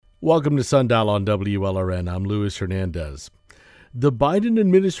Welcome to Sundial on WLRN. I'm Luis Hernandez. The Biden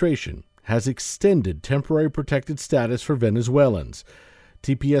administration has extended temporary protected status for Venezuelans.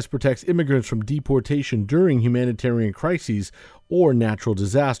 TPS protects immigrants from deportation during humanitarian crises or natural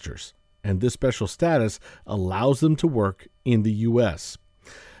disasters, and this special status allows them to work in the U.S.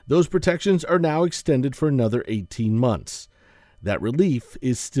 Those protections are now extended for another 18 months. That relief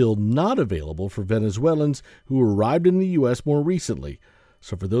is still not available for Venezuelans who arrived in the U.S. more recently,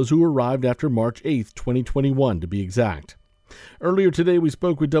 so for those who arrived after March 8th, 2021 to be exact. Earlier today, we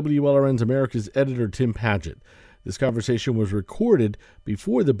spoke with WLRN's America's editor, Tim Padgett. This conversation was recorded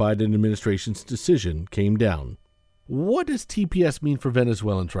before the Biden administration's decision came down. What does TPS mean for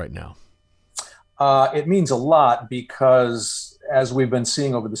Venezuelans right now? It means a lot because, as we've been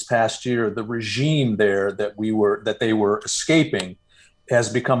seeing over this past year, the regime there that they were escaping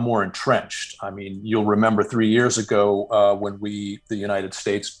has become more entrenched. I mean, you'll remember 3 years ago when the United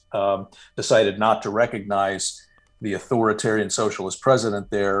States, decided not to recognize the authoritarian socialist president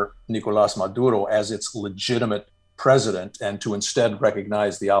there, Nicolás Maduro, as its legitimate president, and to instead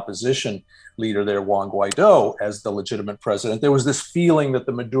recognize the opposition leader there, Juan Guaido, as the legitimate president. There was this feeling that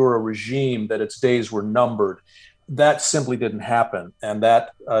the Maduro regime, that its days were numbered. That simply didn't happen. And that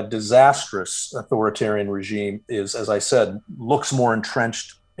disastrous authoritarian regime is, as I said, looks more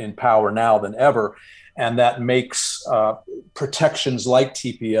entrenched in power now than ever. And that makes protections like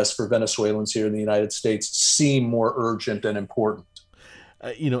TPS for Venezuelans here in the United States seem more urgent and important.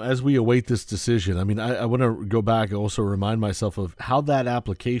 As we await this decision, I want to go back and also remind myself of how that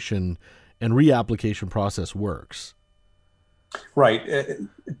application and reapplication process works. Right.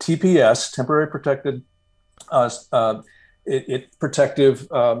 TPS, temporary protected protective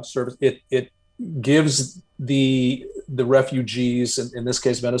service. It gives the refugees, in this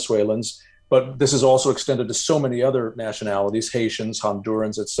case Venezuelans, but this is also extended to so many other nationalities, Haitians,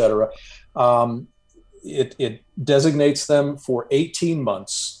 Hondurans, etc. It designates them for 18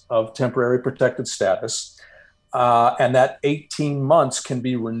 months of temporary protected status, and that 18 months can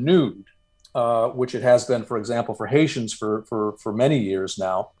be renewed, which it has been, for example, for Haitians for many years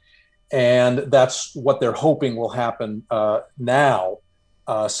now. And that's what they're hoping will happen now,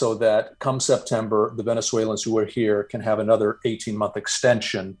 so that come September, the Venezuelans who are here can have another 18-month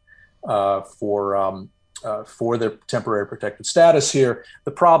extension for their temporary protected status here.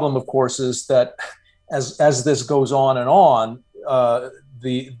 The problem, of course, is that as this goes on and on,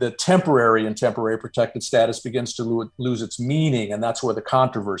 the temporary and temporary protected status begins to lose its meaning, and that's where the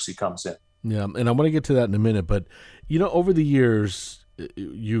controversy comes in. Yeah, and I want to get to that in a minute, but over the years,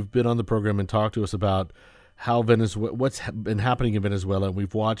 you've been on the program and talked to us about how what's been happening in Venezuela, and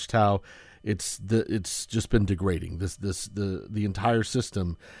we've watched how it's just been degrading the entire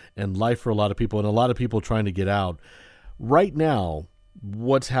system and life for a lot of people, and a lot of people trying to get out. Right now,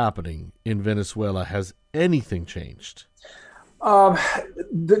 what's happening in Venezuela? Has anything changed?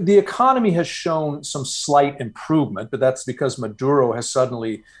 The economy has shown some slight improvement, but that's because Maduro has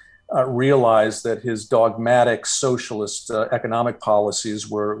suddenly realized that his dogmatic socialist economic policies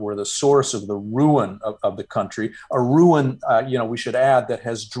were the source of the ruin of the country, a ruin, we should add, that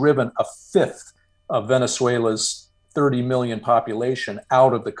has driven a fifth of Venezuela's 30 million population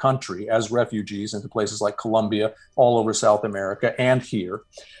out of the country as refugees into places like Colombia, all over South America, and here.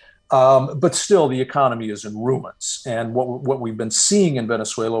 But still, the economy is in ruins. And what we've been seeing in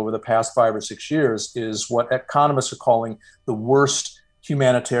Venezuela over the past 5 or 6 years is what economists are calling the worst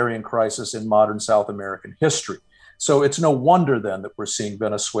humanitarian crisis in modern South American history. So it's no wonder then that we're seeing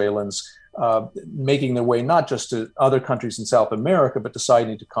Venezuelans making their way not just to other countries in South America, but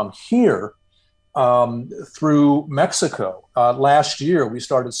deciding to come here through Mexico. Last year, we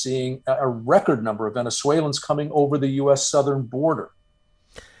started seeing a record number of Venezuelans coming over the U.S. southern border.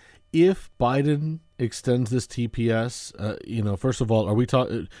 If Biden extends this TPS, first of all, are we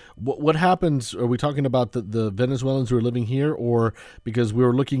talking? What happens? Are we talking about the Venezuelans who are living here, or because we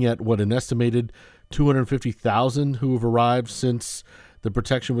were looking at an estimated 250,000 who have arrived since the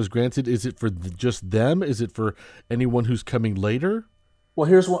protection was granted? Is it for just them? Is it for anyone who's coming later? Well,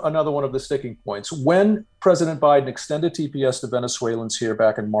 here's another one of the sticking points. When President Biden extended TPS to Venezuelans here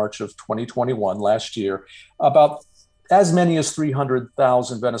back in March of 2021, last year, about as many as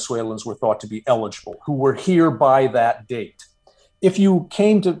 300,000 Venezuelans were thought to be eligible, who were here by that date. If you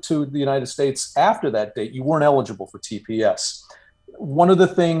came to the United States after that date, you weren't eligible for TPS. One of the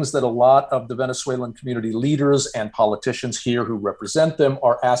things that a lot of the Venezuelan community leaders and politicians here who represent them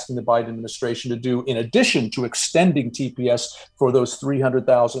are asking the Biden administration to do, in addition to extending TPS for those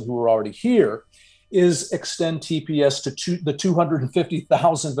 300,000 who are already here, is extend TPS to the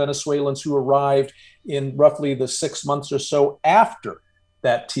 250,000 Venezuelans who arrived in roughly the 6 months or so after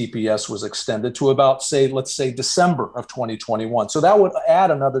that TPS was extended to about, let's say December of 2021. So that would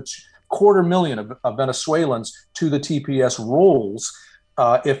add another 250,000 of Venezuelans to the TPS rolls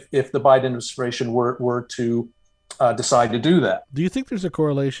if the Biden administration were to decide to do that. Do you think there's a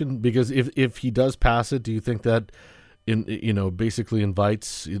correlation? Because if he does pass it, do you think that basically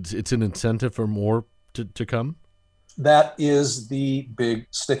invites, it's an incentive for more to come? That is the big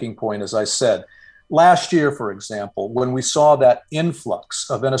sticking point, as I said. Last year, for example, when we saw that influx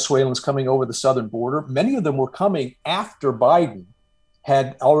of Venezuelans coming over the southern border, many of them were coming after Biden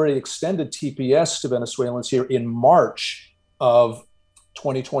had already extended TPS to Venezuelans here in March of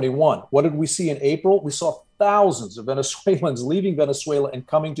 2021. What did we see in April? We saw thousands of Venezuelans leaving Venezuela and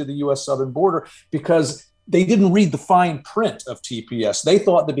coming to the U.S. southern border because they didn't read the fine print of TPS. They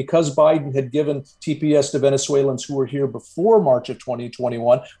thought that because Biden had given TPS to Venezuelans who were here before March of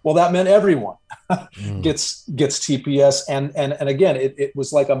 2021, well, that meant everyone gets TPS. And again, it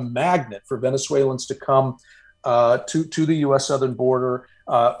was like a magnet for Venezuelans to come to the U.S. southern border.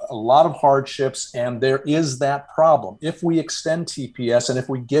 A lot of hardships, and there is that problem. If we extend TPS and if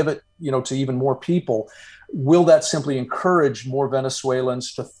we give it, to even more people, will that simply encourage more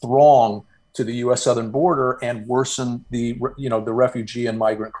Venezuelans to throng to the U.S. southern border and worsen the refugee and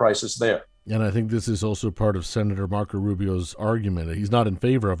migrant crisis there? And I think this is also part of Senator Marco Rubio's argument. He's not in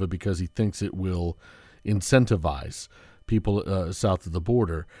favor of it because he thinks it will incentivize people south of the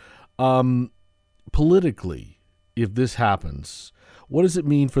border. Politically, if this happens, what does it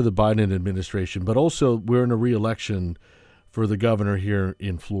mean for the Biden administration? But also, we're in a re-election for the governor here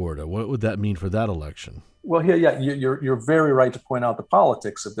in Florida. What would that mean for that election? Well, you're very right to point out the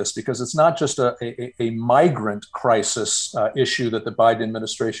politics of this, because it's not just a migrant crisis issue that the Biden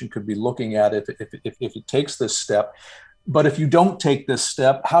administration could be looking at if it takes this step. But if you don't take this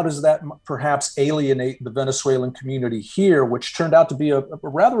step, how does that perhaps alienate the Venezuelan community here, which turned out to be a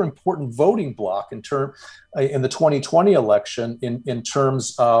rather important voting bloc in the 2020 election in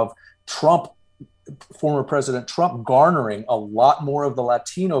terms of former President Trump garnering a lot more of the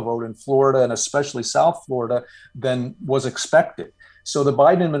Latino vote in Florida, and especially South Florida, than was expected. So the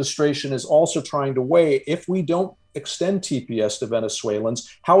Biden administration is also trying to weigh, if we don't extend TPS to Venezuelans,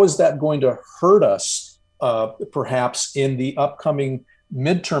 how is that going to hurt us perhaps in the upcoming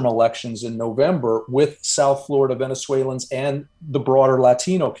midterm elections in November with South Florida Venezuelans and the broader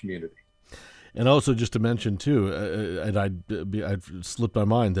Latino community? And also, just to mention too, and I'd slipped my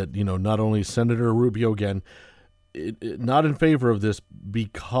mind that not only Senator Rubio again, not in favor of this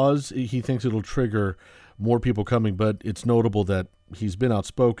because he thinks it'll trigger more people coming, but it's notable that he's been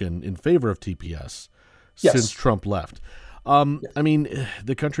outspoken in favor of TPS since Trump left. I mean,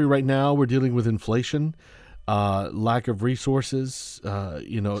 the country right now, we're dealing with inflation, lack of resources,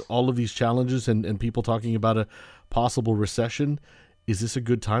 all of these challenges, and people talking about a possible recession. Is this a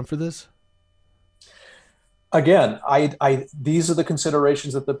good time for this? Again, these are the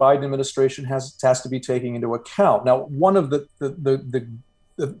considerations that the Biden administration has to be taking into account. Now, one of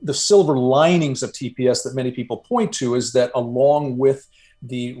the silver linings of TPS that many people point to is that along with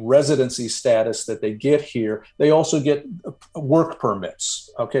the residency status that they get here, they also get work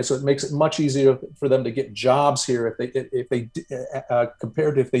permits. Okay, so it makes it much easier for them to get jobs here if they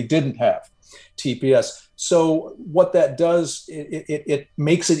compared to if they didn't have TPS. So what that does, it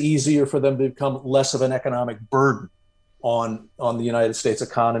makes it easier for them to become less of an economic burden on the United States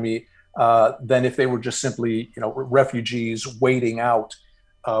economy than if they were just simply refugees waiting out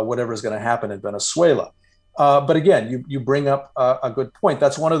whatever is going to happen in Venezuela. But again, you bring up a good point.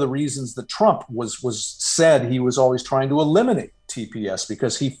 That's one of the reasons that Trump said he was always trying to eliminate TPS,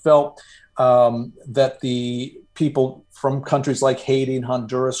 because he felt that the people from countries like Haiti and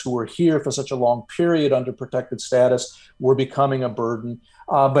Honduras who were here for such a long period under protected status were becoming a burden.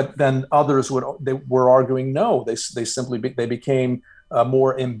 But then others were arguing no. They became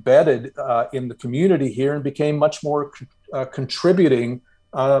more embedded in the community here and became much more contributing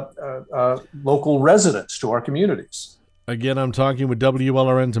local residents to our communities. Again, I'm talking with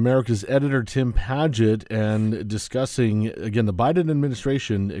WLRN's America's editor, Tim Padgett, and discussing, again, the Biden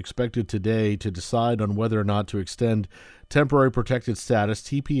administration expected today to decide on whether or not to extend temporary protected status,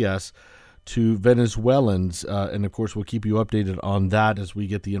 TPS, to Venezuelans. And, of course, we'll keep you updated on that as we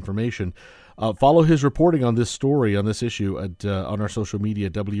get the information. Follow his reporting on this story, on this issue, on our social media,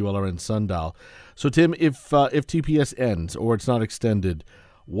 WLRN Sundial. So, Tim, if TPS ends or it's not extended,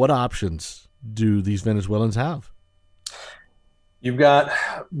 what options do these Venezuelans have? You've got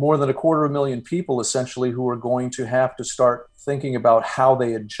more than 250,000 people essentially who are going to have to start thinking about how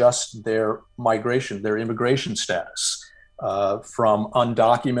they adjust their immigration status. from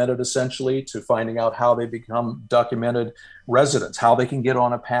undocumented essentially to finding out how they become documented residents, how they can get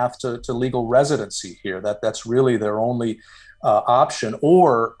on a path to legal residency here. That's really their only option,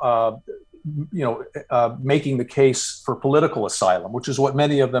 or making the case for political asylum, which is what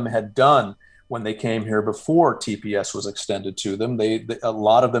many of them had done when they came here before TPS was extended to them. A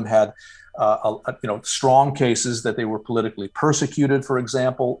lot of them had strong cases that they were politically persecuted, for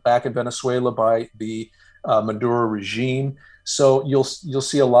example, back in Venezuela by the Maduro regime. So you'll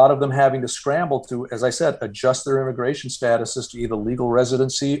see a lot of them having to scramble to, as I said, adjust their immigration statuses to either legal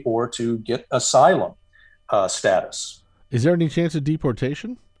residency or to get asylum status. Is there any chance of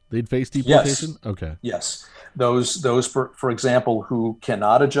deportation? They'd face deportation? Yes. Okay. Yes. Those for example, who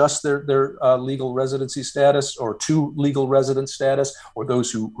cannot adjust their legal residency status or to legal resident status, or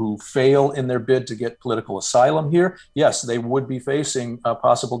those who fail in their bid to get political asylum here, yes, they would be facing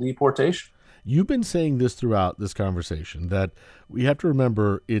possible deportation. You've been saying this throughout this conversation, that we have to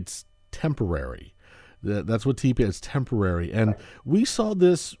remember it's temporary. That's what TPS is, temporary. And we saw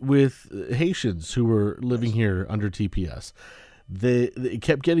this with Haitians who were living here under TPS. They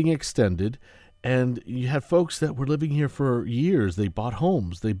kept getting extended, and you had folks that were living here for years. They bought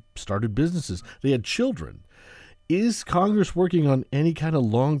homes. They started businesses. They had children. Is Congress working on any kind of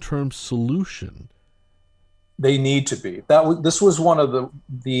long-term solution? They need to be. This was one of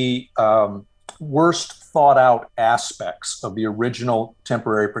the worst thought out aspects of the original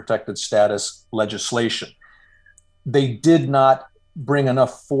temporary protected status legislation. They did not bring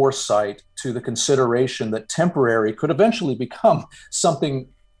enough foresight to the consideration that temporary could eventually become something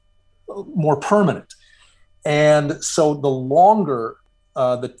more permanent. And so the longer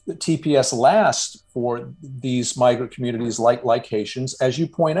the TPS lasts for these migrant communities like Haitians, as you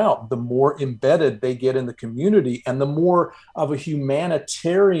point out, the more embedded they get in the community and the more of a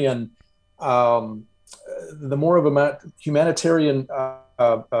humanitarian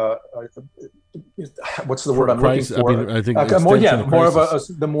what's the word I'm looking for? I mean, I think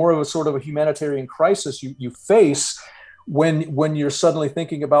the more of a sort of a humanitarian crisis you face when you're suddenly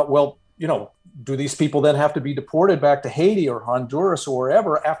thinking about, well, do these people then have to be deported back to Haiti or Honduras or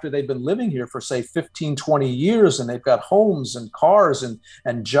wherever after they've been living here for, say, 15, 20 years, and they've got homes and cars and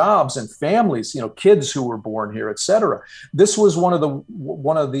jobs and families, kids who were born here, et cetera. This was one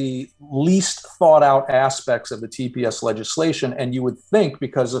of the least thought out aspects of the TPS legislation. And you would think,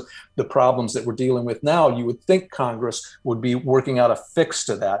 because of the problems that we're dealing with now, you would think Congress would be working out a fix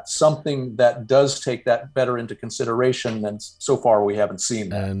to that, something that does take that better into consideration. And so far, we haven't seen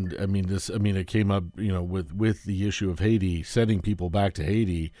that. And it came up, with the issue of Haiti, sending people back to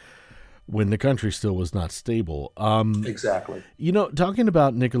Haiti when the country still was not stable. Exactly. Talking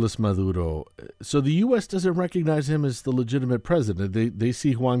about Nicolas Maduro, so the U.S. doesn't recognize him as the legitimate president. They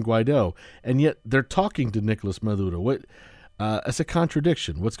see Juan Guaido, and yet they're talking to Nicolas Maduro. It's a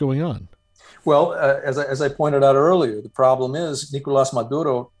contradiction. What's going on? Well, as I pointed out earlier, the problem is Nicolas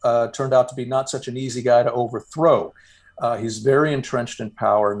Maduro turned out to be not such an easy guy to overthrow. He's very entrenched in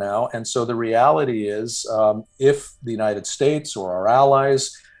power now. And so the reality is, if the United States or our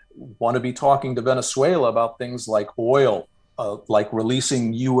allies want to be talking to Venezuela about things like oil, like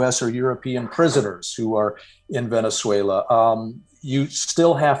releasing US or European prisoners who are in Venezuela, you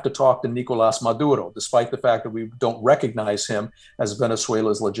still have to talk to Nicolas Maduro, despite the fact that we don't recognize him as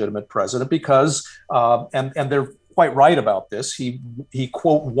Venezuela's legitimate president, because, and they're quite right about this, he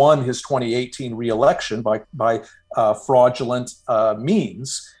quote won his 2018 re-election by fraudulent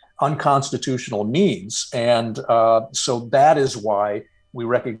means, unconstitutional means. And so that is why we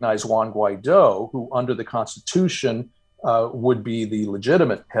recognize Juan Guaido, who under the Constitution would be the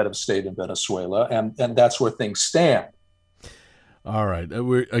legitimate head of state in Venezuela. And that's where things stand. All right.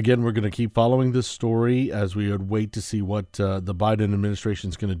 We're going to keep following this story as we would wait to see what the Biden administration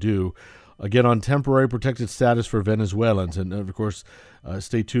is going to do. Again, on temporary protected status for Venezuelans. And, of course,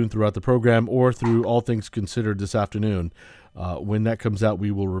 stay tuned throughout the program or through All Things Considered this afternoon. When that comes out, we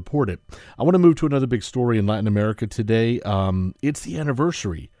will report it. I want to move to another big story in Latin America today. It's the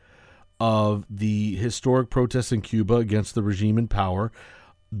anniversary of the historic protests in Cuba against the regime in power.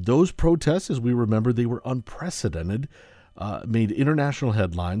 Those protests, as we remember, they were unprecedented, made international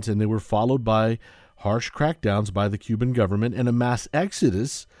headlines, and they were followed by harsh crackdowns by the Cuban government and a mass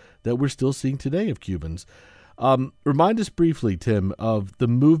exodus that we're still seeing today of Cubans. Remind us briefly, Tim, of the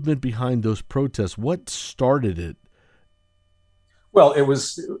movement behind those protests. What started it? Well, it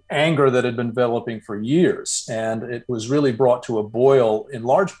was anger that had been developing for years, and it was really brought to a boil in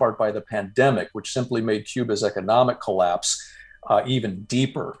large part by the pandemic, which simply made Cuba's economic collapse even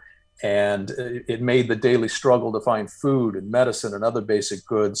deeper. And it made the daily struggle to find food and medicine and other basic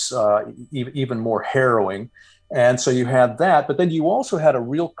goods even more harrowing. And so you had that, but then you also had a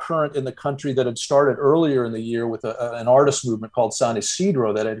real current in the country that had started earlier in the year with an artist movement called San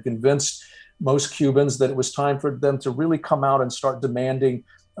Isidro that had convinced most Cubans that it was time for them to really come out and start demanding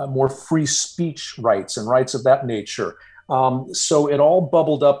more free speech rights and rights of that nature. So it all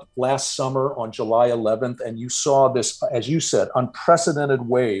bubbled up last summer on July 11th, and you saw this, as you said, unprecedented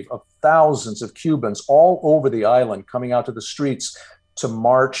wave of thousands of Cubans all over the island coming out to the streets to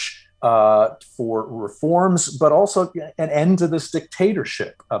march for reforms, but also an end to this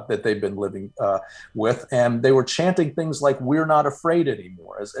dictatorship that they've been living with. And they were chanting things like, "We're not afraid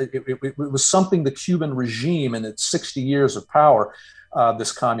anymore." It was something the Cuban regime in its 60 years of power,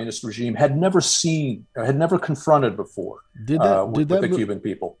 this communist regime, had never seen, had never confronted before with the Cuban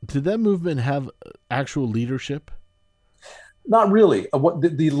people. Did that movement have actual leadership? Not really. What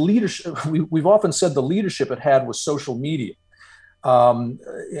the leadership, we've often said the leadership it had was social media. And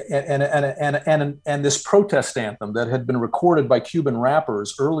this protest anthem that had been recorded by Cuban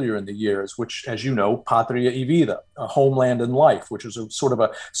rappers earlier in the years, which, as you know, Patria y Vida, a homeland and life, which was a sort of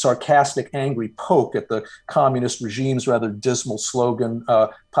a sarcastic, angry poke at the communist regime's rather dismal slogan,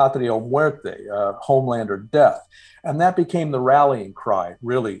 Patria o Muerte, homeland or death. And that became the rallying cry,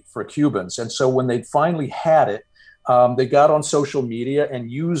 really, for Cubans. And so when they finally had it, they got on social media and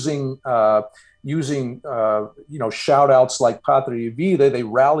using shout outs like Patria y Vida, they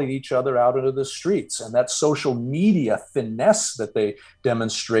rallied each other out into the streets. And that social media finesse that they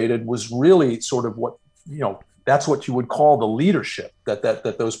demonstrated was really sort of what, that's what you would call the leadership that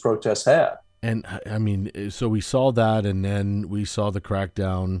those protests had. And I mean, so we saw that, and then we saw the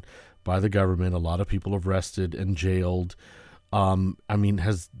crackdown by the government, a lot of people arrested and jailed. I mean,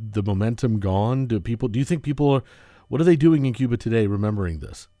 has the momentum gone? Do you think what are they doing in Cuba today remembering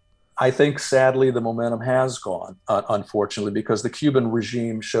this? I think, sadly, the momentum has gone, unfortunately, because the Cuban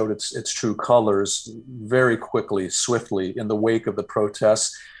regime showed its true colors very quickly, swiftly, in the wake of the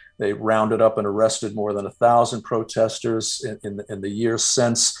protests. They rounded up and arrested more than 1,000 protesters in the years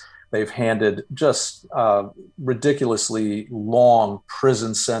since. They've handed just ridiculously long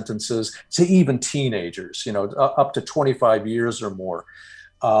prison sentences to even teenagers, up to 25 years or more.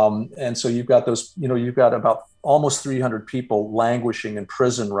 And so you've got about almost 300 people languishing in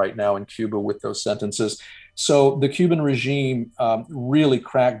prison right now in Cuba with those sentences. So the Cuban regime really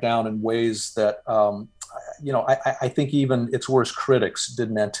cracked down in ways that, I think even its worst critics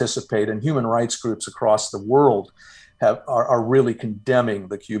didn't anticipate. And human rights groups across the world are really condemning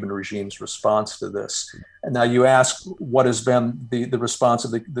the Cuban regime's response to this. And now you ask, what has been the response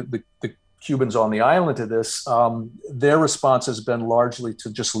of the Cubans on the island to this? Their response has been largely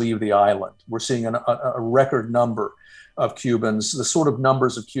to just leave the island. We're seeing a record number of Cubans, the sort of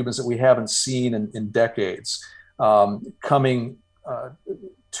numbers of Cubans that we haven't seen in decades, coming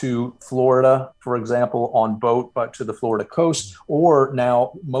to Florida, for example, on boat, but to the Florida coast, or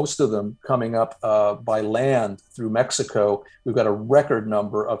now most of them coming up by land through Mexico. We've got a record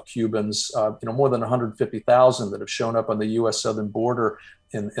number of Cubans, more than 150,000 that have shown up on the U.S. southern border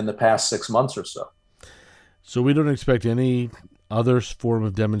in the past 6 months or so. So we don't expect any other form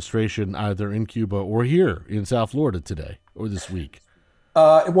of demonstration either in Cuba or here in South Florida today or this week?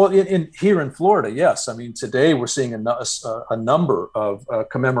 Here in Florida, yes. I mean, today we're seeing a number of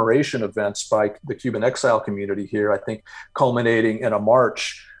commemoration events by the Cuban exile community here, I think culminating in a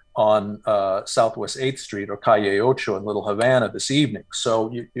march on Southwest 8th Street or Calle Ocho in Little Havana this evening.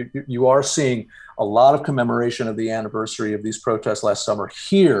 So you are seeing a lot of commemoration of the anniversary of these protests last summer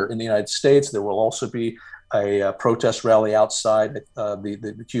here in the United States. There will also be a protest rally outside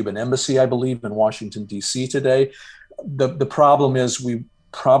the Cuban embassy, I believe, in Washington, D.C. today. The problem is we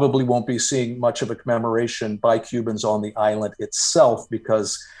probably won't be seeing much of a commemoration by Cubans on the island itself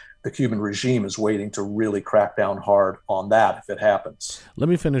because the Cuban regime is waiting to really crack down hard on that if it happens. Let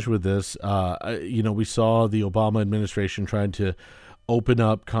me finish with this. We saw the Obama administration trying to open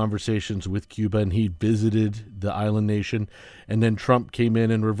up conversations with Cuba, and he visited the island nation, and then Trump came in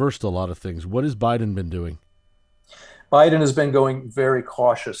and reversed a lot of things. What has Biden been doing? Biden has been going very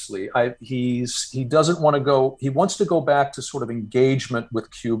cautiously. He doesn't want to go. He wants to go back to sort of engagement with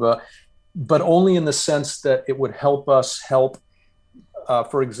Cuba, but only in the sense that it would help us help,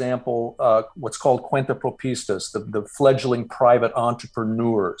 for example, what's called cuentapropistas, the fledgling private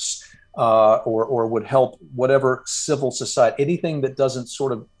entrepreneurs, or would help whatever civil society, anything that doesn't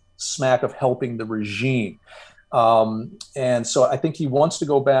sort of smack of helping the regime. And so I think he wants to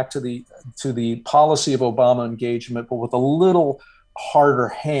go back to the policy of Obama engagement, but with a little harder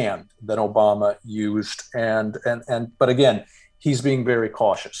hand than Obama used. But again, he's being very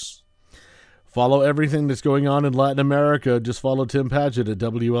cautious. Follow everything that's going on in Latin America. Just follow Tim Padgett at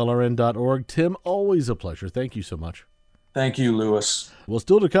WLRN.org. Tim, always a pleasure. Thank you so much. Thank you, Lewis. Well,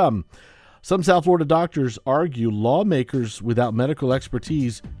 still to come, some South Florida doctors argue lawmakers without medical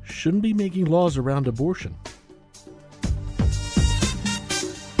expertise shouldn't be making laws around abortion.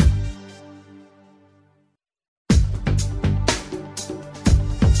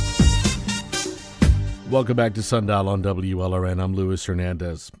 Welcome back to Sundial on WLRN. I'm Luis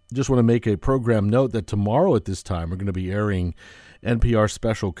Hernandez. Just want to make a program note that tomorrow at this time we're going to be airing NPR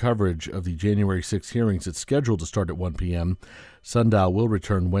special coverage of the January 6 hearings. It's scheduled to start at 1 p.m. Sundial will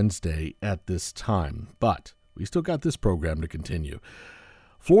return Wednesday at this time, but we still got this program to continue.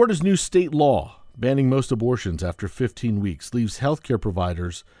 Florida's new state law banning most abortions after 15 weeks leaves healthcare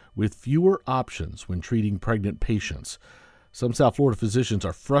providers with fewer options when treating pregnant patients. Some South Florida physicians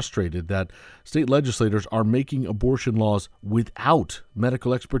are frustrated that state legislators are making abortion laws without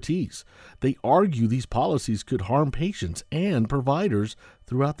medical expertise. They argue these policies could harm patients and providers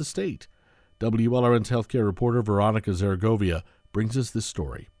throughout the state. WLRN's healthcare reporter Veronica Zaragovia brings us this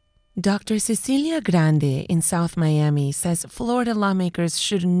story. Dr. Cecilia Grande in South Miami says Florida lawmakers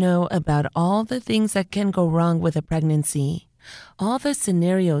should know about all the things that can go wrong with a pregnancy. All the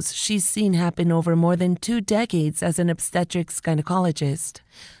scenarios she's seen happen over more than 2 decades as an obstetrics gynecologist.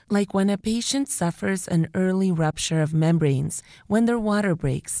 Like when a patient suffers an early rupture of membranes, when their water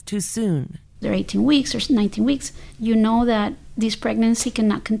breaks too soon. They're 18 weeks or 19 weeks. You know that this pregnancy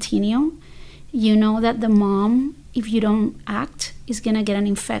cannot continue. You know that the mom, if you don't act, is going to get an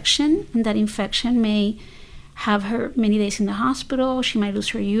infection, and that infection may have her many days in the hospital. She might lose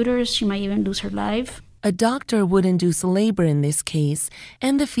her uterus. She might even lose her life. A doctor would induce labor in this case,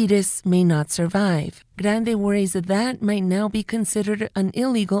 and the fetus may not survive. Grande worries that might now be considered an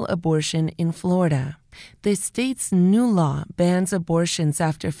illegal abortion in Florida. The state's new law bans abortions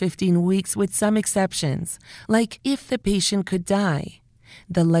after 15 weeks with some exceptions, like if the patient could die.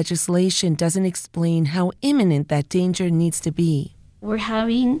 The legislation doesn't explain how imminent that danger needs to be. We're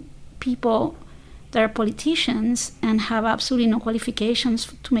having people that are politicians and have absolutely no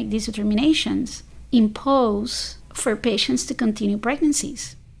qualifications to make these determinations impose for patients to continue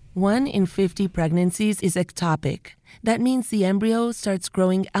pregnancies. 1 in 50 pregnancies is ectopic. That means the embryo starts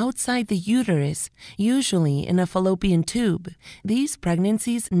growing outside the uterus, usually in a fallopian tube. These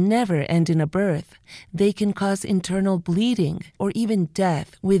pregnancies never end in a birth. They can cause internal bleeding or even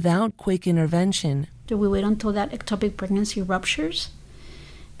death without quick intervention. Do we wait until that ectopic pregnancy ruptures?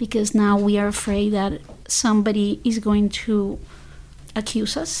 Because now we are afraid that somebody is going to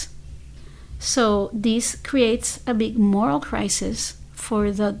accuse us. So this creates a big moral crisis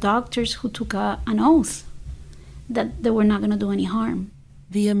for the doctors who took an oath that they were not going to do any harm.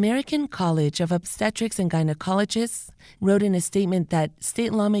 The American College of Obstetrics and Gynecologists wrote in a statement that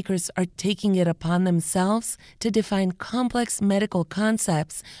state lawmakers are taking it upon themselves to define complex medical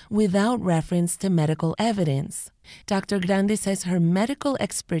concepts without reference to medical evidence. Dr. Grande says her medical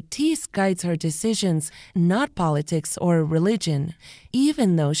expertise guides her decisions, not politics or religion,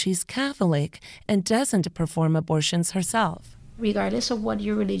 even though she's Catholic and doesn't perform abortions herself. Regardless of what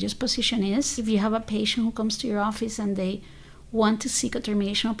your religious position is, if you have a patient who comes to your office and they want to seek a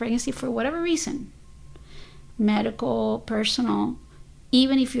termination of pregnancy for whatever reason, medical, personal,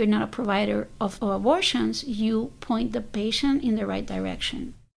 even if you're not a provider of abortions, you point the patient in the right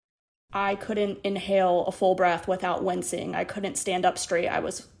direction. I couldn't inhale a full breath without wincing. I couldn't stand up straight. I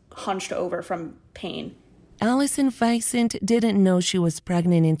was hunched over from pain. Allison Vicent didn't know she was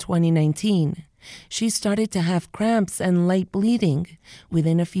pregnant in 2019. She started to have cramps and light bleeding.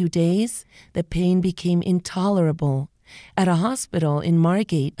 Within a few days, the pain became intolerable. At a hospital in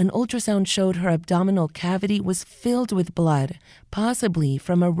Margate, an ultrasound showed her abdominal cavity was filled with blood, possibly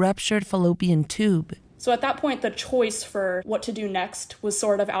from a ruptured fallopian tube. So at that point, the choice for what to do next was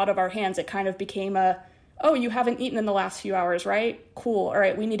sort of out of our hands. It kind of became oh, you haven't eaten in the last few hours, right? Cool. All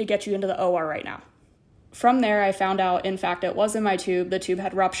right, we need to get you into the OR right now. From there, I found out, in fact, it was in my tube. The tube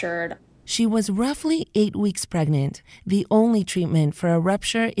had ruptured. She was roughly 8 weeks pregnant. The only treatment for a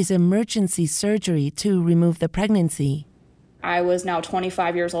rupture is emergency surgery to remove the pregnancy. I was now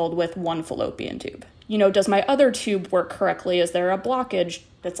 25 years old with 1 fallopian tube. Does my other tube work correctly? Is there a blockage?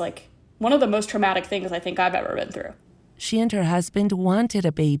 That's like one of the most traumatic things I think I've ever been through. She and her husband wanted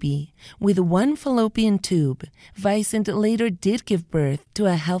a baby. With 1 fallopian tube, Vicent later did give birth to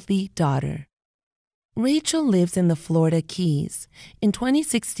a healthy daughter. Rachel lives in the Florida Keys. In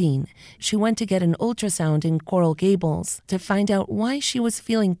 2016, she went to get an ultrasound in Coral Gables to find out why she was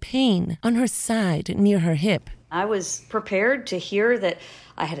feeling pain on her side near her hip. I was prepared to hear that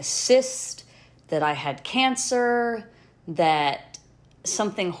I had a cyst, that I had cancer, that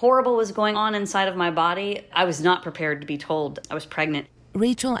something horrible was going on inside of my body. I was not prepared to be told I was pregnant.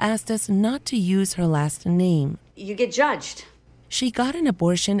 Rachel asked us not to use her last name. You get judged. She got an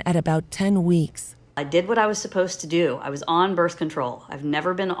abortion at about 10 weeks. I did what I was supposed to do. I was on birth control. I've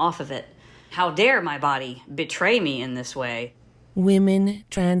never been off of it. How dare my body betray me in this way? Women,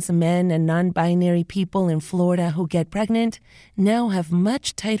 trans men, and non-binary people in Florida who get pregnant now have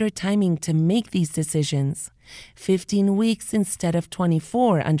much tighter timing to make these decisions. 15 weeks instead of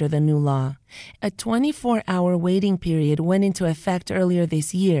 24 under the new law. A 24-hour waiting period went into effect earlier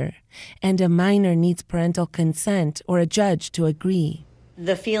this year, and a minor needs parental consent or a judge to agree.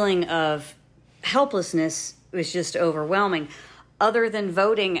 The feeling of helplessness was just overwhelming. Other than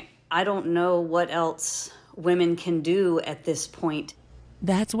voting, I don't know what else women can do at this point.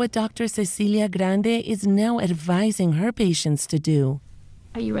 That's what Dr. Cecilia Grande is now advising her patients to do.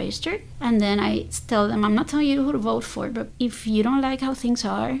 Are you registered? And then I tell them, I'm not telling you who to vote for, but if you don't like how things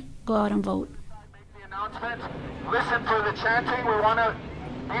are, go out and vote. Make the announcement. Listen for the chanting. We want to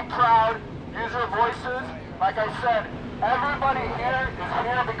be proud. Use your voices. Like I said, everybody here is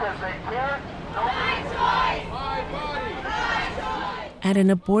here because they care. My body. At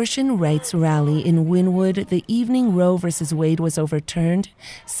an abortion rights rally in Wynwood the evening Roe v. Wade was overturned,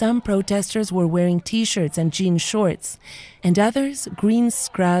 some protesters were wearing T-shirts and jean shorts, and others green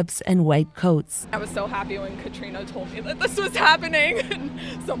scrubs and white coats. I was so happy when Katrina told me that this was happening and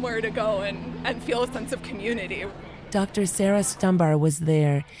somewhere to go and feel a sense of community. Dr. Sarah Stumbar was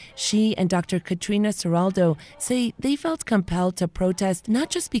there. She and Dr. Katrina Ciraldo say they felt compelled to protest not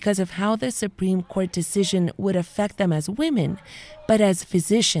just because of how the Supreme Court decision would affect them as women, but as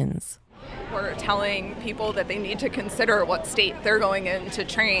physicians. We're telling people that they need to consider what state they're going in to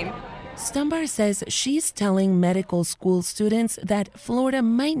train. Stumbar says she's telling medical school students that Florida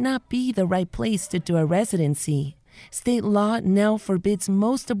might not be the right place to do a residency. State law now forbids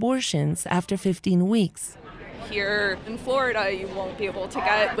most abortions after 15 weeks. Here in Florida, you won't be able to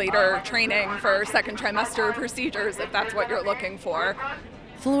get later training for second trimester procedures if that's what you're looking for.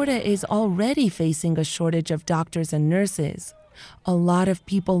 Florida is already facing a shortage of doctors and nurses. A lot of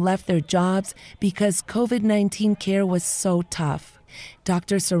people left their jobs because COVID-19 care was so tough.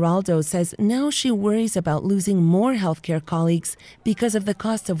 Dr. Ciraldo says now she worries about losing more healthcare colleagues because of the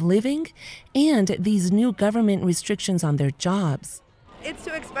cost of living and these new government restrictions on their jobs. It's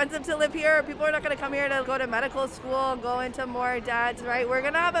too expensive to live here. People are not going to come here to go to medical school and go into more debts, right? We're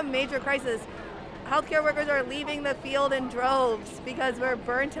going to have a major crisis. Healthcare workers are leaving the field in droves because we're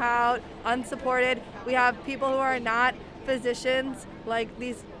burnt out, unsupported. We have people who are not physicians, like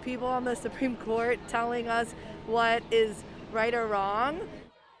these people on the Supreme Court, telling us what is right or wrong.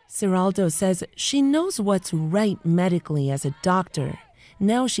 Ciraldo says she knows what's right medically as a doctor.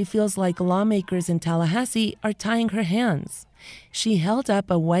 Now she feels like lawmakers in Tallahassee are tying her hands. She held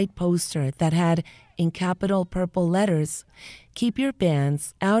up a white poster that had, in capital purple letters, "Keep your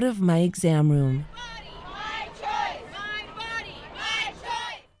bands out of my exam room."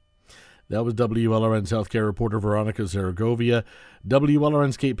 That was WLRN's healthcare reporter Veronica Zaragovia.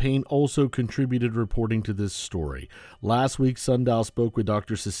 WLRN's Kate Payne also contributed reporting to this story. Last week, Sundial spoke with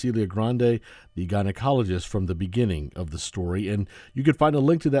Dr. Cecilia Grande, the gynecologist from the beginning of the story, and you can find a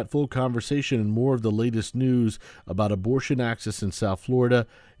link to that full conversation and more of the latest news about abortion access in South Florida.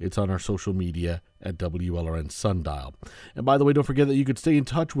 It's on our social media at WLRN Sundial. And by the way, don't forget that you could stay in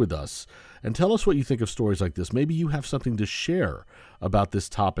touch with us and tell us what you think of stories like this. Maybe you have something to share about this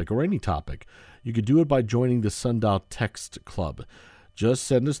topic or any topic. You could do it by joining the Sundial Text Club. Just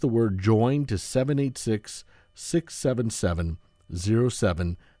send us the word JOIN to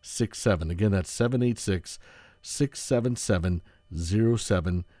 786-677-0767. Again, that's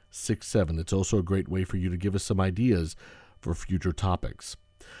 786-677-0767. It's also a great way for you to give us some ideas for future topics.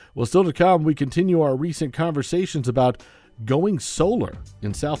 Well, still to come, we continue our recent conversations about going solar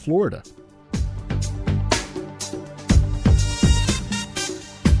in South Florida.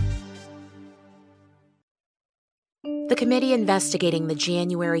 The committee investigating the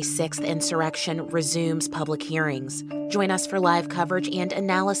January 6th insurrection resumes public hearings. Join us for live coverage and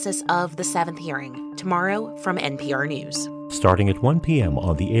analysis of the 7th hearing tomorrow from NPR News. Starting at 1 p.m.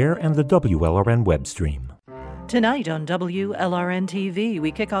 on the air and the WLRN web stream. Tonight on WLRN TV,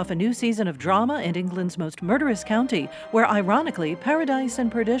 we kick off a new season of drama in England's most murderous county, where ironically, paradise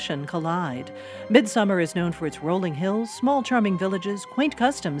and perdition collide. Midsummer is known for its rolling hills, small charming villages, quaint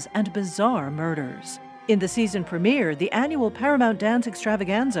customs, and bizarre murders. In the season premiere, the annual Paramount Dance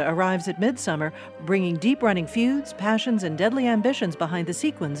Extravaganza arrives at Midsummer, bringing deep-running feuds, passions, and deadly ambitions behind the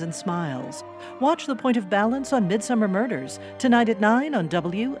sequins and smiles. Watch The Point of Balance on Midsummer Murders, tonight at 9 on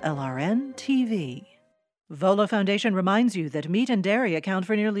WLRN TV. Volo Foundation reminds you that meat and dairy account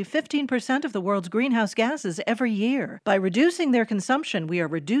for nearly 15% of the world's greenhouse gases every year. By reducing their consumption, we are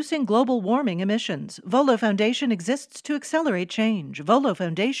reducing global warming emissions. Volo Foundation exists to accelerate change.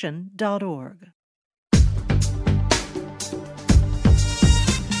 VoloFoundation.org.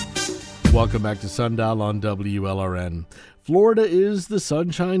 Welcome back to Sundial on WLRN. Florida is the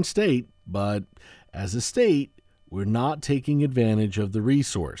Sunshine State, but as a state, we're not taking advantage of the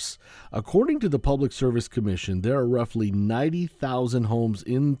resource. According to the Public Service Commission, there are roughly 90,000 homes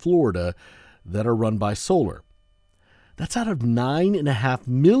in Florida that are run by solar. That's out of 9.5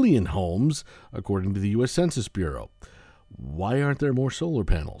 million homes, according to the U.S. Census Bureau. Why aren't there more solar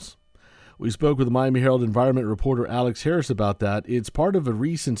panels? We spoke with the Miami Herald environment reporter Alex Harris about that. It's part of a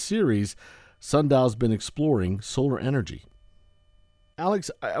recent series. Sundial's been exploring solar energy. Alex,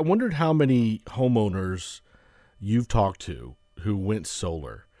 I wondered how many homeowners you've talked to who went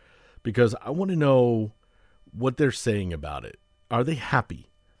solar, because I want to know what they're saying about it. Are they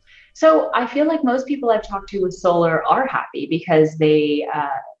happy? So I feel like most people I've talked to with solar are happy because they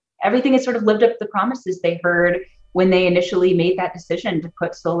everything has sort of lived up to the promises they heard when they initially made that decision to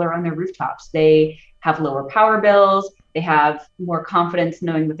put solar on their rooftops. They have lower power bills. They have more confidence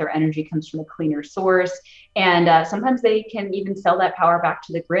knowing that their energy comes from a cleaner source. And sometimes they can even sell that power back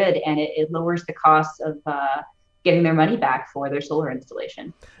to the grid, and it lowers the cost of getting their money back for their solar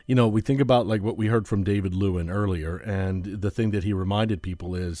installation. You know, we think about like what we heard from David Lewin earlier, and the thing that he reminded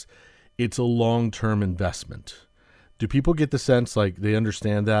people is it's a long-term investment. Do people get the sense like they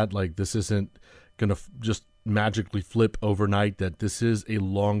understand that, like this isn't going to just magically flip overnight, that this is a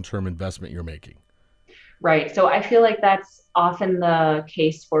long-term investment you're making? Right. So I feel like that's often the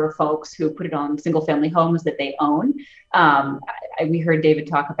case for folks who put it on single-family homes that they own. We heard David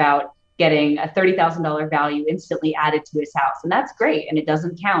talk about getting a $30,000 value instantly added to his house. And that's great. And it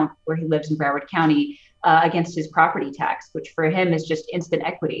doesn't count where he lives in Broward County against his property tax, which for him is just instant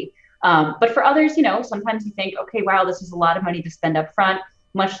equity. But for others, you know, sometimes you think, okay, wow, this is a lot of money to spend up front.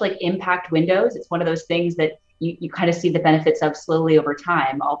 Much like impact windows, it's one of those things that you kind of see the benefits of slowly over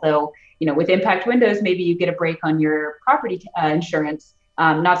time. Although, you know, with impact windows, maybe you get a break on your property insurance.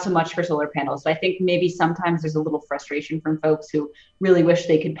 Not so much for solar panels. So I think maybe sometimes there's a little frustration from folks who really wish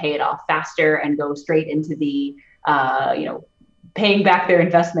they could pay it off faster and go straight into the, paying back their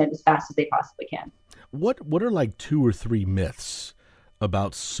investment as fast as they possibly can. What are like 2 or 3 myths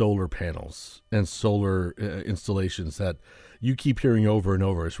about solar panels and solar installations that you keep hearing over and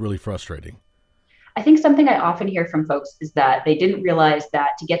over? It's really frustrating. I think something I often hear from folks is that they didn't realize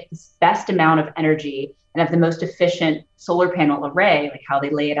that to get the best amount of energy and have the most efficient solar panel array, like how they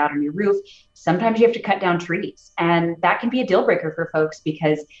lay it out on your roof, sometimes you have to cut down trees. And that can be a deal breaker for folks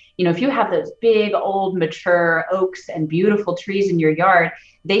because, you know, if you have those big, old, mature oaks and beautiful trees in your yard,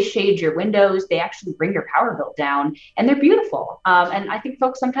 they shade your windows, they actually bring your power bill down, and they're beautiful. And I think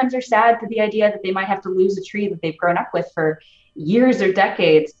folks sometimes are sad to the idea that they might have to lose a tree that they've grown up with for years or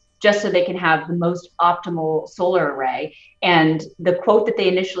decades just so they can have the most optimal solar array. And the quote that they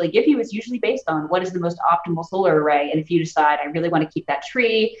initially give you is usually based on what is the most optimal solar array. And if you decide, I really want to keep that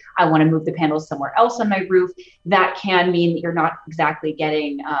tree, I want to move the panels somewhere else on my roof, that can mean that you're not exactly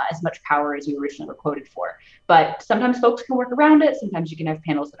getting as much power as you originally were quoted for. But sometimes folks can work around it. Sometimes you can have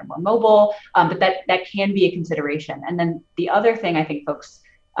panels that are more mobile, but that can be a consideration. And then the other thing I think folks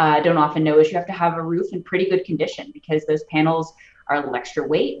don't often know is you have to have a roof in pretty good condition because those panels are a little extra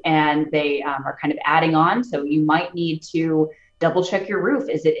weight and they are kind of adding on. So you might need to double check your roof.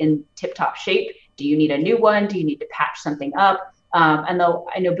 Is it in tip-top shape? Do you need a new one? Do you need to patch something up? And though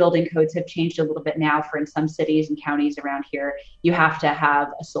I know building codes have changed a little bit now for in some cities and counties around here, you have to have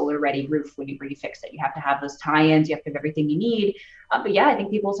a solar ready roof when you refix it. You have to have those tie-ins, you have to have everything you need. But yeah, I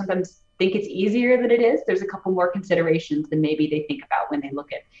think people sometimes think it's easier than it is. There's a couple more considerations than maybe they think about when they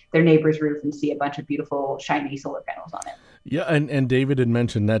look at their neighbor's roof and see a bunch of beautiful, shiny solar panels on it. Yeah, and David had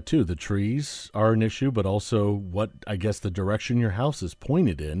mentioned that too. The trees are an issue, but also what, I guess, the direction your house is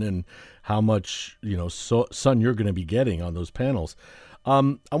pointed in and how much, sun you're going to be getting on those panels.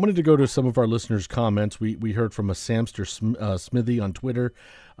 I wanted to go to some of our listeners' comments. We heard from a Samster Smithy on Twitter.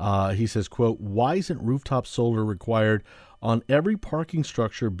 He says, quote, "Why isn't rooftop solar required on every parking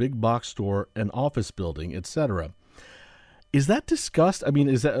structure, big box store, and office building, etc.? Is that discussed? I mean,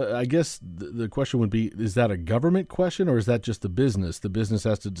 is that? I guess the question would be: is that a government question, or is that just the business? The business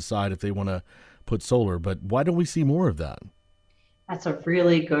has to decide if they want to put solar. But why don't we see more of that? That's a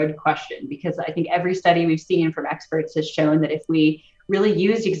really good question, because I think every study we've seen from experts has shown that if we really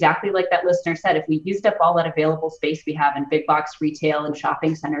used exactly like that listener said, if we used up all that available space we have in big box retail and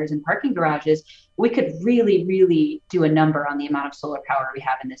shopping centers and parking garages, we could really, really do a number on the amount of solar power we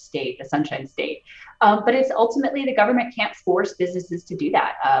have in this state, the Sunshine State. But it's ultimately the government can't force businesses to do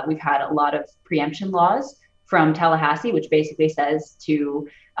that. We've had a lot of preemption laws from Tallahassee, which basically says to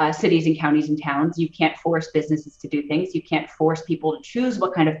cities and counties and towns, you can't force businesses to do things. You can't force people to choose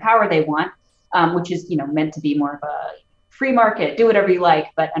what kind of power they want, which is, meant to be more of a free market, do whatever you like,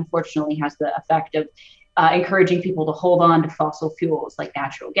 but unfortunately has the effect of encouraging people to hold on to fossil fuels like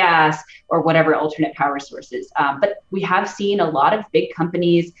natural gas or whatever alternate power sources. But we have seen a lot of big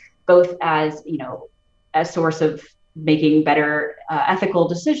companies, both as, a source of making better ethical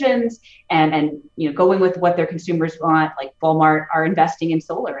decisions and going with what their consumers want, like Walmart are investing in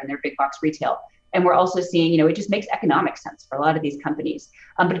solar in their big box retail. And we're also seeing, it just makes economic sense for a lot of these companies.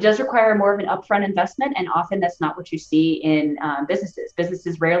 But it does require more of an upfront investment. And often that's not what you see in businesses.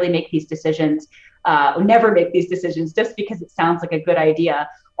 Businesses rarely make these decisions, never make these decisions just because it sounds like a good idea.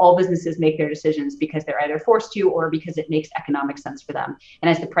 All businesses make their decisions because they're either forced to or because it makes economic sense for them.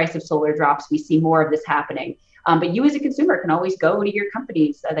 And as the price of solar drops, we see more of this happening. But you as a consumer can always go to your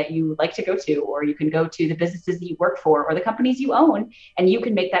companies that you like to go to, or you can go to the businesses that you work for or the companies you own, and you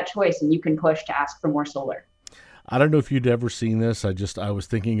can make that choice and you can push to ask for more solar. I don't know if you'd ever seen this. I was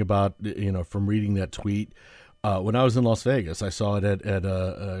thinking about, from reading that tweet. When I was in Las Vegas, I saw it at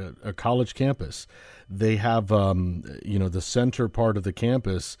a college campus. They have, the center part of the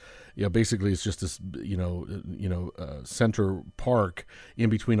campus. Basically it's just this, center park in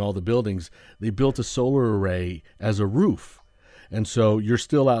between all the buildings. They built a solar array as a roof. And so you're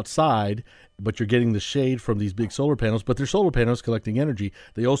still outside, but you're getting the shade from these big solar panels, but they're solar panels collecting energy.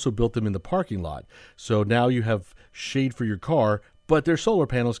 They also built them in the parking lot. So now you have shade for your car, but they're solar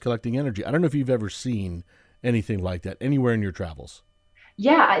panels collecting energy. I don't know if you've ever seen anything like that anywhere in your travels.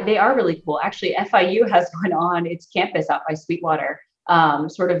 Yeah, they are really cool. Actually, FIU has one on its campus out by Sweetwater,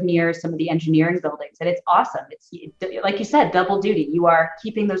 sort of near some of the engineering buildings. And it's awesome. It's, like you said, double duty. You are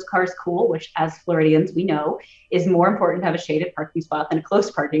keeping those cars cool, which as Floridians, we know is more important to have a shaded parking spot than a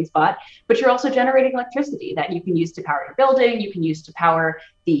closed parking spot. But you're also generating electricity that you can use to power your building. You can use to power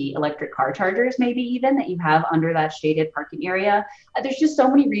the electric car chargers, maybe even that you have under that shaded parking area. There's just so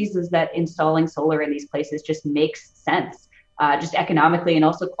many reasons that installing solar in these places just makes sense, just economically and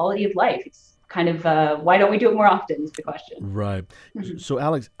also quality of life. It's kind of why don't we do it more often is the question. Right. So,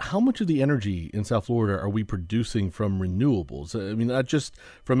 Alex, how much of the energy in South Florida are we producing from renewables? I mean, not just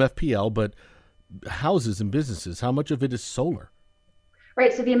from FPL, but houses and businesses. How much of it is solar?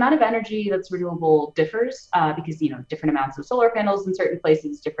 Right. So the amount of energy that's renewable differs because, different amounts of solar panels in certain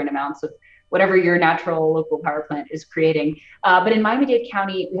places, different amounts of whatever your natural local power plant is creating. But in Miami-Dade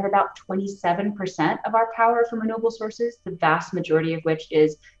County, we have about 27% of our power from renewable sources, the vast majority of which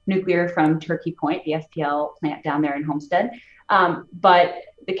is nuclear from Turkey Point, the FPL plant down there in Homestead. But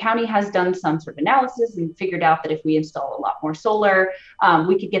the county has done some sort of analysis and figured out that if we install a lot more solar,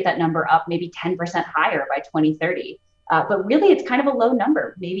 we could get that number up maybe 10% higher by 2030. But really, it's kind of a low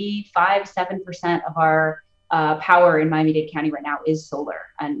number. Maybe 5-7% of our power in Miami-Dade County right now is solar.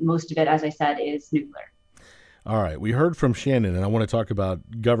 And most of it, as I said, is nuclear. All right. We heard from Shannon, and I want to talk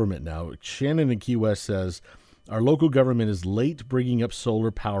about government now. Shannon in Key West says, our local government is late bringing up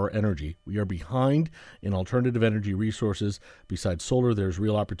solar power energy. We are behind in alternative energy resources. Besides solar, there's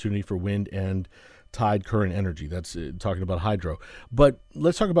real opportunity for wind and tide current energy. That's talking about hydro. But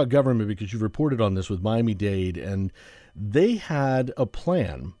let's talk about government, because you've reported on this with Miami-Dade, and they had a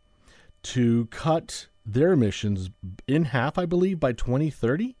plan to cut their emissions in half, I believe, by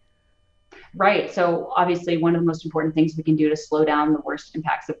 2030. Right. So obviously, one of the most important things we can do to slow down the worst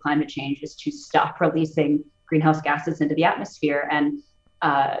impacts of climate change is to stop releasing greenhouse gases into the atmosphere. And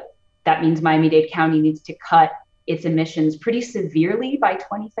that means Miami-Dade County needs to cut its emissions pretty severely by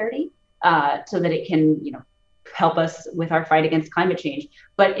 2030 so that it can, help us with our fight against climate change.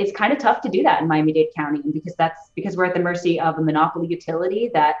 But it's kind of tough to do that in Miami-Dade County, because we're at the mercy of a monopoly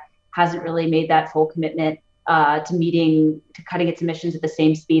utility that hasn't really made that full commitment to cutting its emissions at the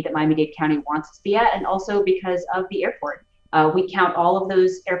same speed that Miami-Dade County wants it to be at, and also because of the airport. We count all of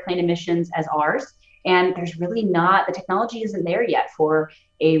those airplane emissions as ours, and there's really not, the technology isn't there yet for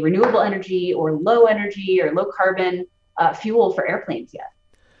a renewable energy or low energy or low carbon fuel for airplanes yet.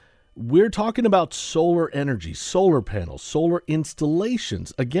 We're talking about solar energy, solar panels, solar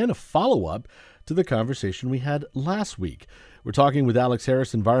installations. Again, a follow-up to the conversation we had last week. We're talking with Alex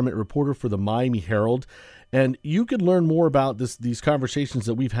Harris, environment reporter for the Miami Herald. And you can learn more about these conversations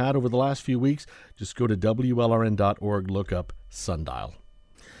that we've had over the last few weeks. Just go to WLRN.org, look up Sundial.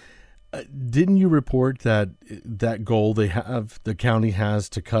 Didn't you report that goal the county has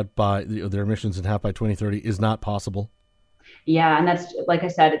to cut by their emissions in half by 2030 is not possible? Yeah, and that's, like I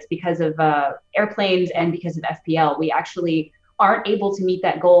said, it's because of airplanes and because of FPL. We actually aren't able to meet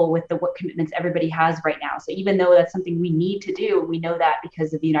that goal with what commitments everybody has right now. So even though that's something we need to do, we know that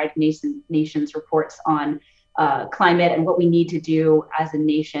because of the United Nations reports on climate and what we need to do as a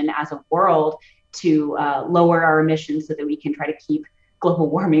nation, as a world, to lower our emissions so that we can try to keep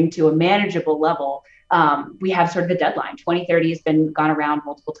global warming to a manageable level. We have sort of a deadline. 2030 has been gone around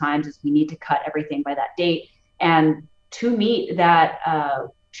multiple times as we need to cut everything by that date. And to meet that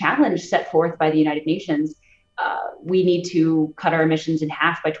challenge set forth by the United Nations, we need to cut our emissions in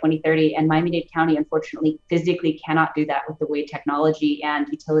half by 2030. And Miami-Dade County, unfortunately, physically cannot do that with the way technology and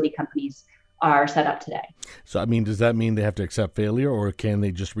utility companies are set up today. So, I mean, does that mean they have to accept failure, or can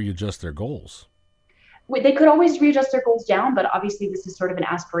they just readjust their goals? They could always readjust their goals down, but obviously this is sort of an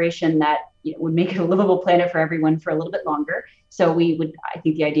aspiration that would make it a livable planet for everyone for a little bit longer. So I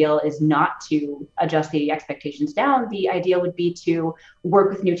think the ideal is not to adjust the expectations down. The ideal would be to work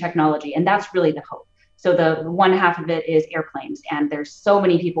with new technology, and that's really the hope. So the one half of it is airplanes, and there's so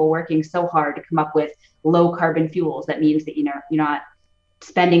many people working so hard to come up with low carbon fuels. That means that you're not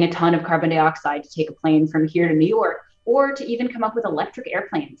spending a ton of carbon dioxide to take a plane from here to New York, or to even come up with electric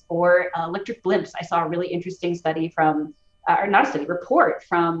airplanes or electric blimps. I saw a really interesting study report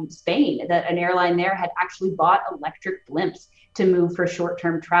from Spain that an airline there had actually bought electric blimps to move for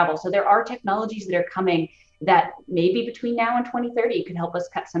short-term travel. So there are technologies that are coming that maybe between now and 2030 could help us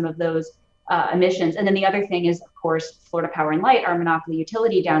cut some of those emissions. And then the other thing is, of course, Florida Power and Light, our monopoly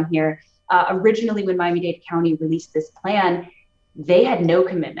utility down here. Originally, when Miami-Dade County released this plan, they had no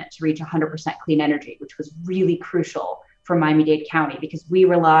commitment to reach 100% clean energy, which was really crucial for Miami-Dade County because we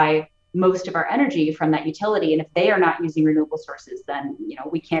rely most of our energy from that utility. And if they are not using renewable sources, then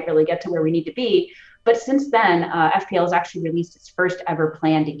we can't really get to where we need to be. But since then, FPL has actually released its first ever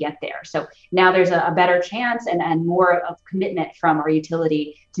plan to get there. So now there's a better chance and more of commitment from our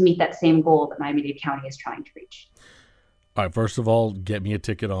utility to meet that same goal that Miami-Dade County is trying to reach. All right, first of all, get me a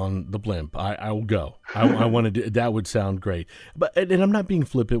ticket on the blimp. I will go. I want to do that. Would sound great. But and I'm not being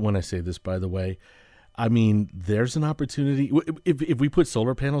flippant when I say this, by the way. I mean, there's an opportunity. If we put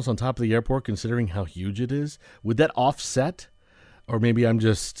solar panels on top of the airport, considering how huge it is, would that offset? Or maybe I'm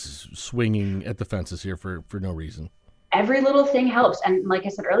just swinging at the fences here for no reason. Every little thing helps. And like I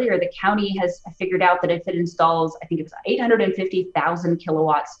said earlier, the county has figured out that if it installs, I think it was 850,000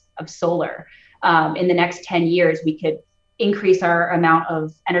 kilowatts of solar in the next 10 years, we could increase our amount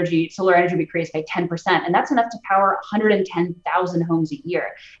of energy, solar energy we create by 10%. And that's enough to power 110,000 homes a year.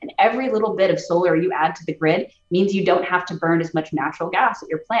 And every little bit of solar you add to the grid means you don't have to burn as much natural gas at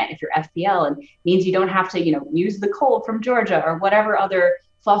your plant if you're FPL, and means you don't have to, use the coal from Georgia or whatever other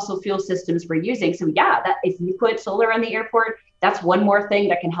fossil fuel systems we're using. So yeah, that if you put solar on the airport, that's one more thing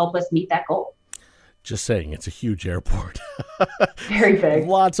that can help us meet that goal. Just saying, it's a huge airport. Very big.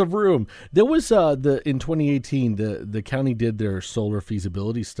 Lots of room. There was in 2018, the county did their solar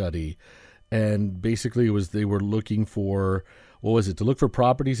feasibility study, and basically they were looking for, to look for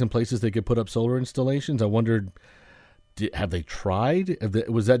properties and places they could put up solar installations. I wondered, have they tried?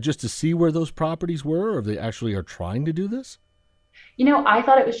 Was that just to see where those properties were, or if they actually are trying to do this? I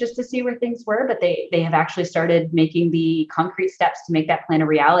thought it was just to see where things were, but they have actually started making the concrete steps to make that plan a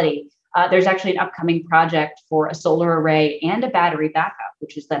reality. There's actually an upcoming project for a solar array and a battery backup,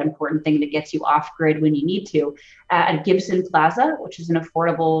 which is that important thing that gets you off grid when you need to, at Gibson Plaza, which is an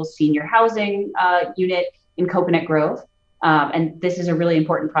affordable senior housing unit in Coconut Grove. And this is a really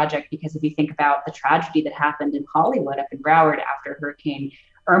important project because if you think about the tragedy that happened in Hollywood up in Broward after Hurricane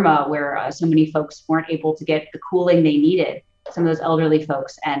Irma, where so many folks weren't able to get the cooling they needed, some of those elderly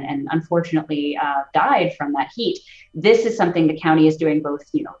folks, and unfortunately died from that heat. This is something the county is doing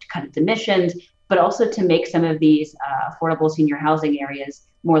both, to cut its emissions, but also to make some of these affordable senior housing areas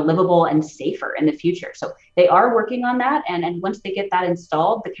more livable and safer in the future. So they are working on that. And once they get that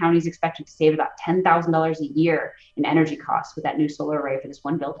installed, the county is expected to save about $10,000 a year in energy costs with that new solar array for this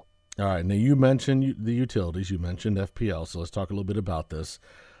one building. All right. Now, you mentioned the utilities. You mentioned FPL. So let's talk a little bit about this.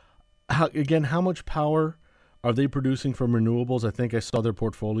 How much power are they producing from renewables? I think I saw their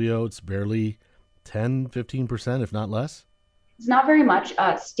portfolio. It's barely 10, 15%, if not less. It's not very much.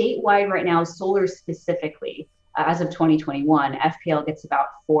 Statewide right now, solar specifically, as of 2021, FPL gets about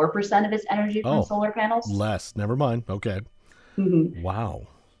 4% of its energy from solar panels. Less. Never mind. Okay. Mm-hmm. Wow.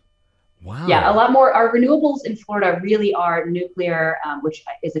 Wow. Yeah, a lot more. Our renewables in Florida really are nuclear, which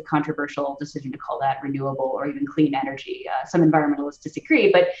is a controversial decision to call that renewable or even clean energy. Some environmentalists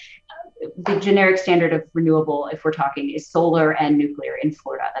disagree, but the generic standard of renewable, if we're talking, is solar and nuclear in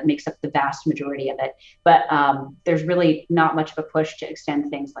Florida. That makes up the vast majority of it. But there's really not much of a push to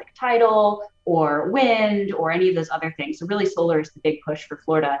extend things like tidal or wind or any of those other things. So really solar is the big push for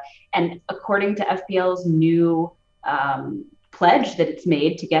Florida. And according to FPL's new pledge that it's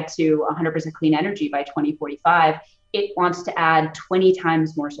made to get to 100% clean energy by 2045, it wants to add 20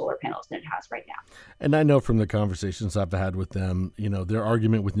 times more solar panels than it has right now. And I know from the conversations I've had with them, their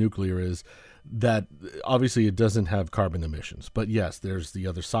argument with nuclear is that obviously it doesn't have carbon emissions. But yes, there's the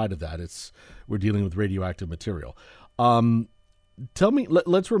other side of that. We're dealing with radioactive material. Tell me,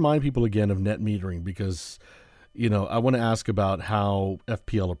 let's remind people again of net metering, because I want to ask about how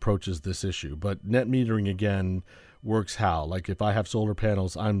FPL approaches this issue. But net metering again works how? Like if I have solar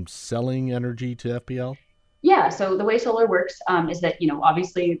panels, I'm selling energy to FPL? Yeah, so the way solar works is that,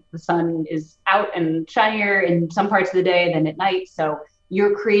 obviously the sun is out and shinier in some parts of the day than at night. So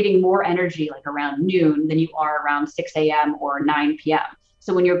you're creating more energy like around noon than you are around 6 a.m. or 9 p.m.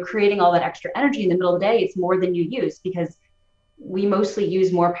 So when you're creating all that extra energy in the middle of the day, it's more than you use, because we mostly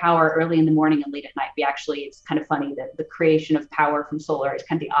use more power early in the morning and late at night. It's kind of funny that the creation of power from solar is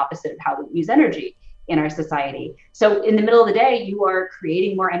kind of the opposite of how we use energy in our society. So in the middle of the day, you are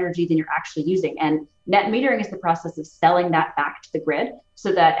creating more energy than you're actually using. And net metering is the process of selling that back to the grid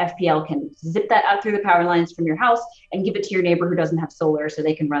so that FPL can zip that out through the power lines from your house and give it to your neighbor who doesn't have solar so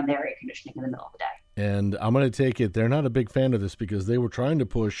they can run their air conditioning in the middle of the day. And I'm going to take it they're not a big fan of this, because they were trying to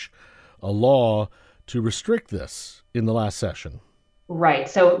push a law to restrict this in the last session. Right.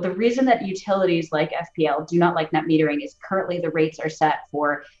 So the reason that utilities like FPL do not like net metering is currently the rates are set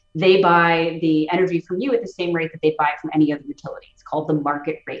for they buy the energy from you at the same rate that they buy from any other utility. It's called the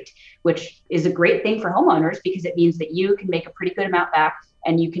market rate, which is a great thing for homeowners because it means that you can make a pretty good amount back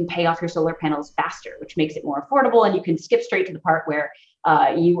and you can pay off your solar panels faster, which makes it more affordable. And you can skip straight to the part where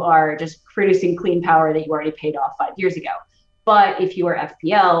you are just producing clean power that you already paid off 5 years ago. But if you are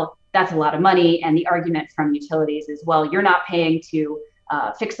FPL, that's a lot of money. And the argument from utilities is, well, you're not paying to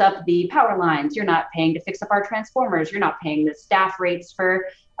fix up the power lines. You're not paying to fix up our transformers. You're not paying the staff rates for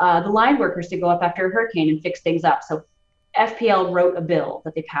the line workers to go up after a hurricane and fix things up. So FPL wrote a bill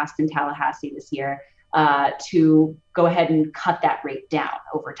that they passed in Tallahassee this year to go ahead and cut that rate down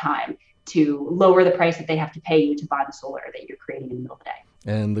over time to lower the price that they have to pay you to buy the solar that you're creating in the middle of the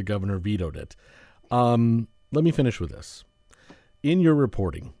day. And the governor vetoed it. Let me finish with this. In your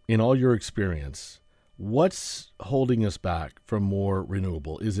reporting, in all your experience, what's holding us back from more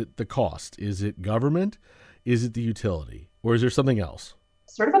renewable? Is it the cost? Is it government? Is it the utility? Or is there something else?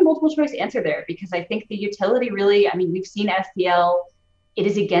 Sort of a multiple choice answer there, because I think the utility really, we've seen FPL, it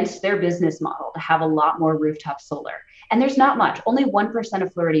is against their business model to have a lot more rooftop solar. And there's not much. Only 1%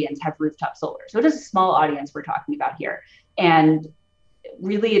 of Floridians have rooftop solar. So it is a small audience we're talking about here. And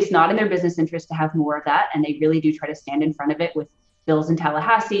really, it's not in their business interest to have more of that. And they really do try to stand in front of it with bills in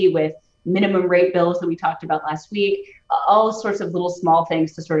Tallahassee, with minimum rate bills that we talked about last week, all sorts of little small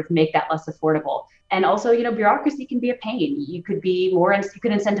things to sort of make that less affordable. And also, bureaucracy can be a pain. You could be more, you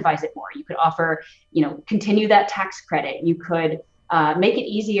could incentivize it more. You could offer, continue that tax credit. You could make it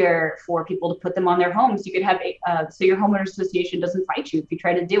easier for people to put them on their homes. You could have, so your homeowners association doesn't fight you if you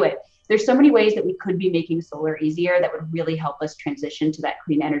try to do it. There's so many ways that we could be making solar easier that would really help us transition to that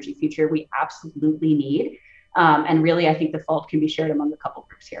clean energy future we absolutely need. And really, I think the fault can be shared among a couple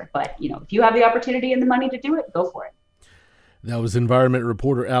groups here. But, if you have the opportunity and the money to do it, go for it. That was environment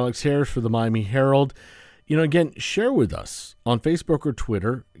reporter Alex Harris for the Miami Herald. Again, share with us on Facebook or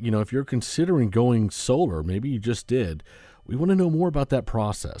Twitter, if you're considering going solar, maybe you just did. We want to know more about that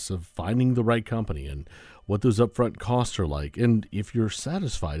process of finding the right company and what those upfront costs are like. And if you're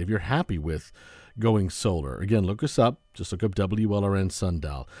satisfied, if you're happy with going solar. Again, look us up. Just look up WLRN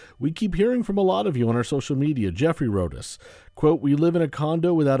Sundial. We keep hearing from a lot of you on our social media. Jeffrey wrote us, quote, "We live in a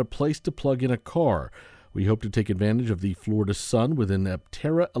condo without a place to plug in a car. We hope to take advantage of the Florida sun with an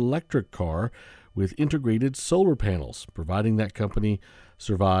Aptera electric car with integrated solar panels, providing that company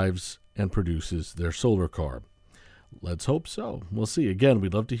survives and produces their solar car." Let's hope so. We'll see. Again,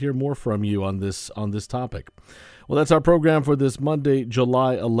 we'd love to hear more from you on this topic. Well, that's our program for this Monday,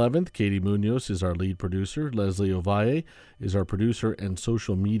 July 11th. Katie Munoz is our lead producer. Leslie Ovalle is our producer and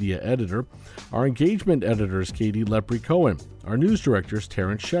social media editor. Our engagement editor is Katie Lepre-Cohen. Our news director is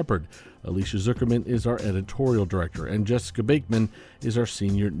Terrence Shepard. Alicia Zuckerman is our editorial director, and Jessica Bakeman is our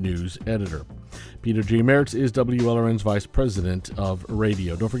senior news editor. Peter G. Mertz is WLRN's vice president of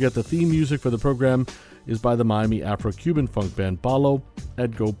radio. Don't forget the theme music for the program is by the Miami Afro-Cuban funk band Balo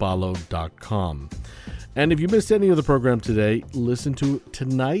at gobalo.com. And if you missed any of the program today, listen to it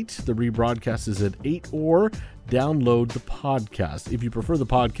tonight. The rebroadcast is at 8, or download the podcast. If you prefer the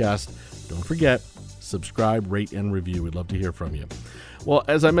podcast, don't forget, subscribe, rate, and review. We'd love to hear from you. Well,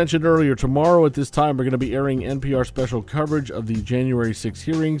 as I mentioned earlier, tomorrow at this time, we're going to be airing NPR special coverage of the January 6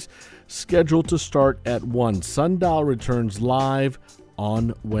 hearings, scheduled to start at 1. Sundial returns live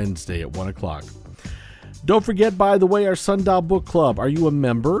on Wednesday at 1 o'clock. Don't forget, by the way, our Sundial Book Club. Are you a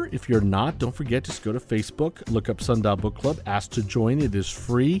member? If you're not, don't forget, just go to Facebook, look up Sundial Book Club, ask to join. It is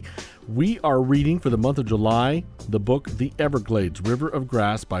free. We are reading for the month of July the book The Everglades, River of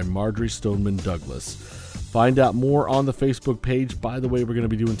Grass by Marjorie Stoneman Douglas. Find out more on the Facebook page. By the way, we're going to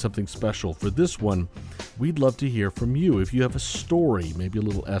be doing something special. For this one, we'd love to hear from you. If you have a story, maybe a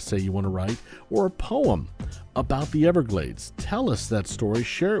little essay you want to write, or a poem about the Everglades, tell us that story.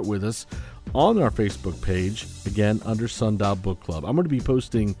 Share it with us on our Facebook page, again, under Sundial Book Club. I'm going to be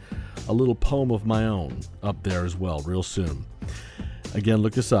posting a little poem of my own up there as well real soon. Again,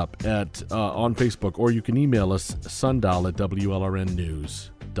 look us up at on Facebook, or you can email us,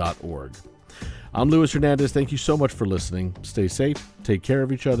 sundial@wlrnnews.org. I'm Luis Hernandez. Thank you so much for listening. Stay safe. Take care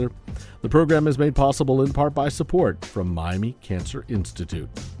of each other. The program is made possible in part by support from Miami Cancer Institute.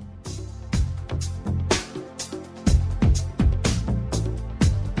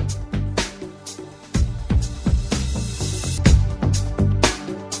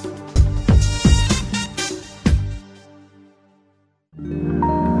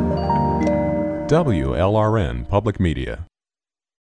 WLRN Public Media.